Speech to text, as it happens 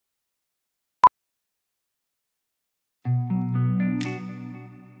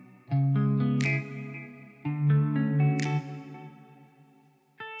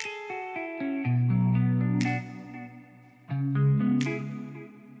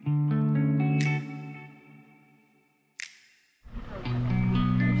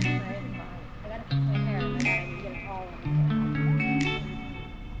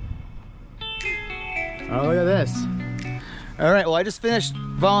All right, well, I just finished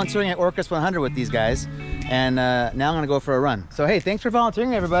volunteering at Orcas 100 with these guys, and now I'm gonna go for a run. So hey, thanks for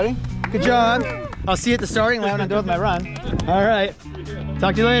volunteering, everybody. Good job. I'll see you at the starting line when I'm done with my run. All right,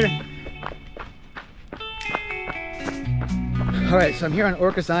 talk to you later. All right, so I'm here on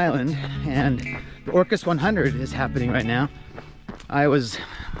Orcas Island, and the Orcas 100 is happening right now. I was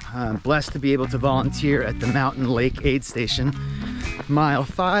blessed to be able to volunteer at the Mountain Lake Aid Station, mile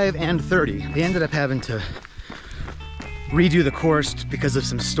 5 and 30. They ended up having to redo the course because of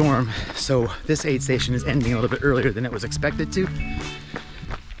some storm, so this aid station is ending a little bit earlier than it was expected to.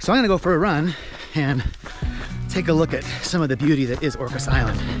 So I'm gonna go for a run and take a look at some of the beauty that is Orcas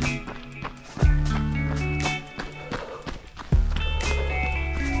Island.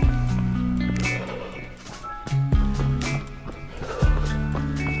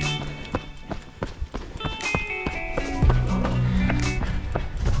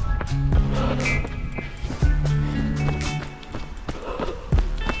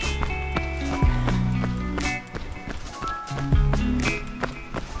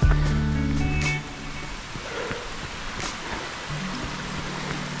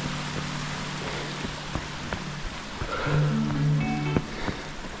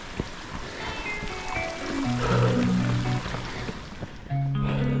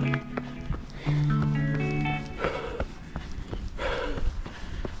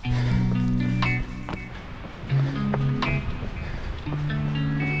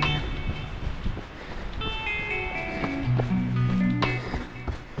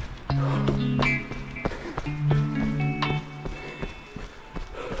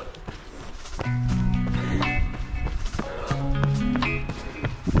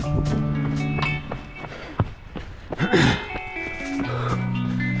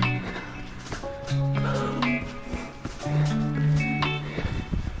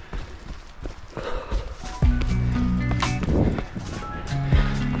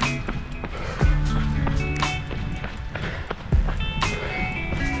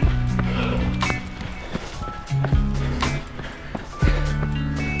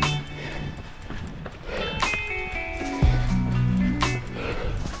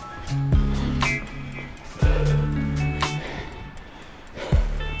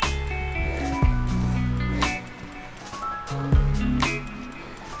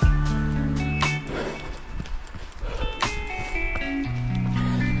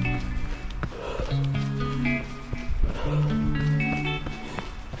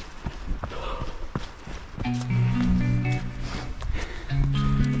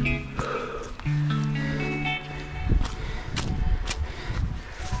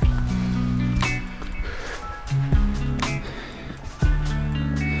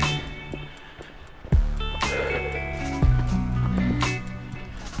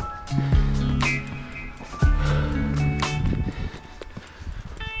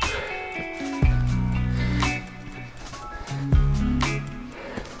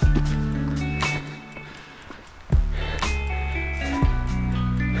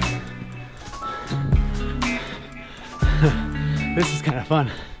 This is kind of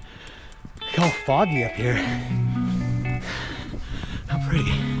fun. Look how foggy up here. How pretty.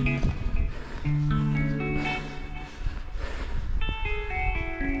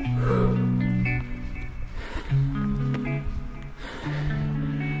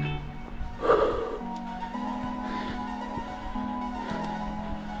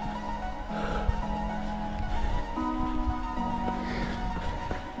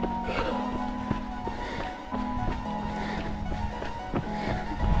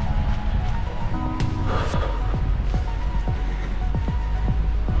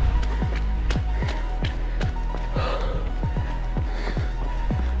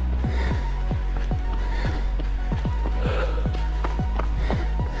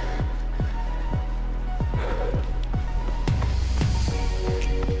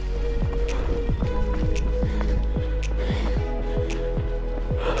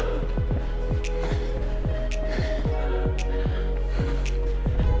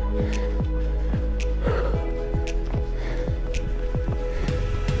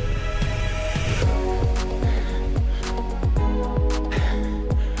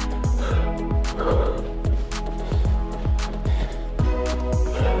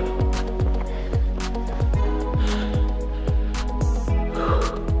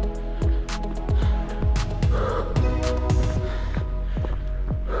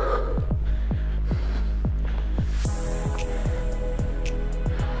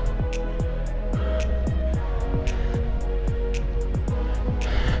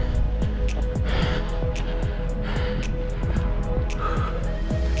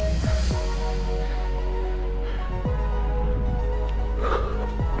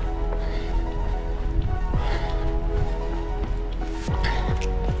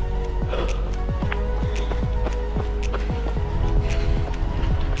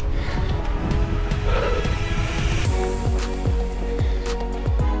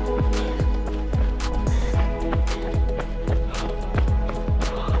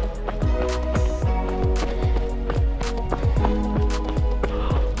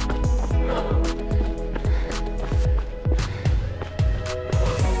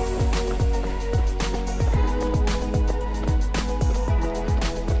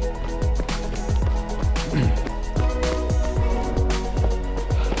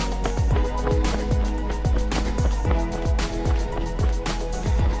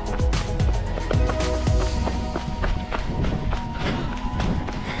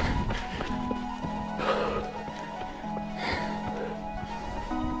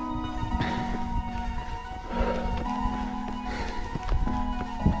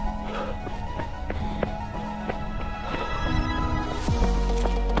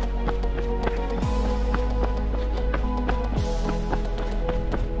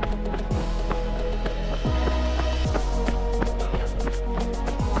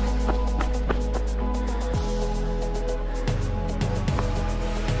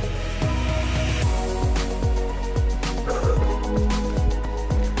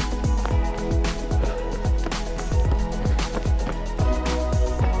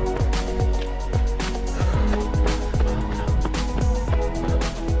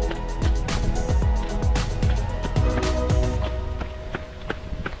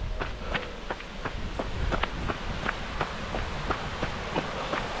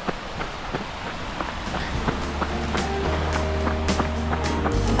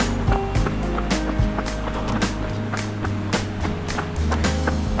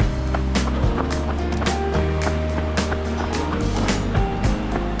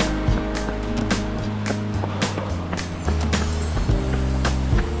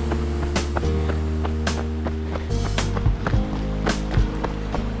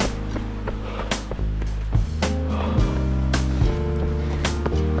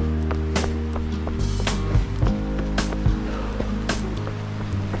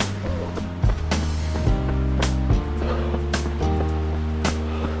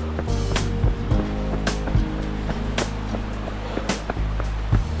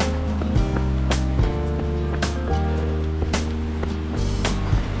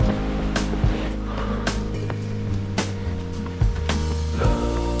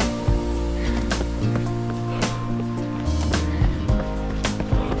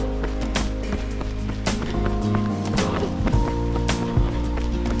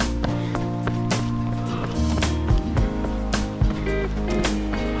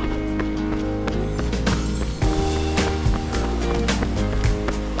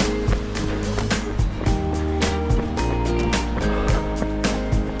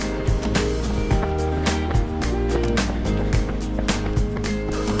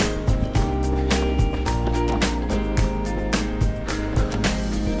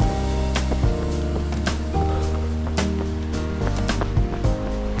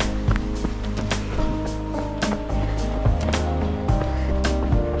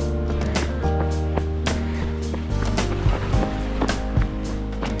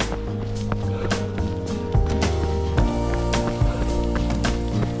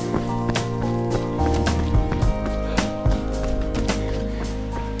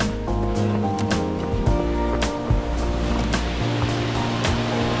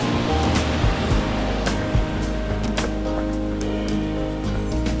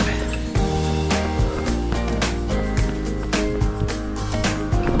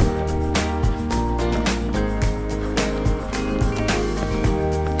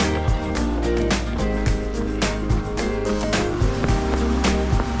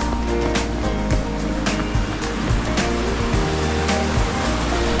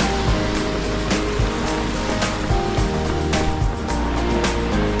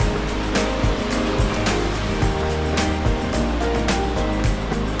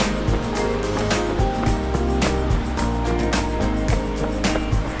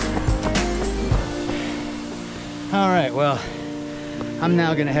 I'm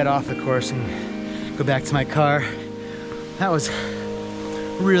now gonna head off the course and go back to my car. That was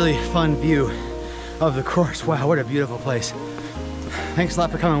really fun view of the course. Wow, what a beautiful place. Thanks a lot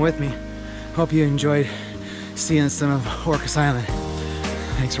for coming with me. Hope you enjoyed seeing some of Orcas Island.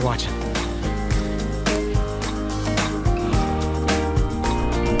 Thanks for watching.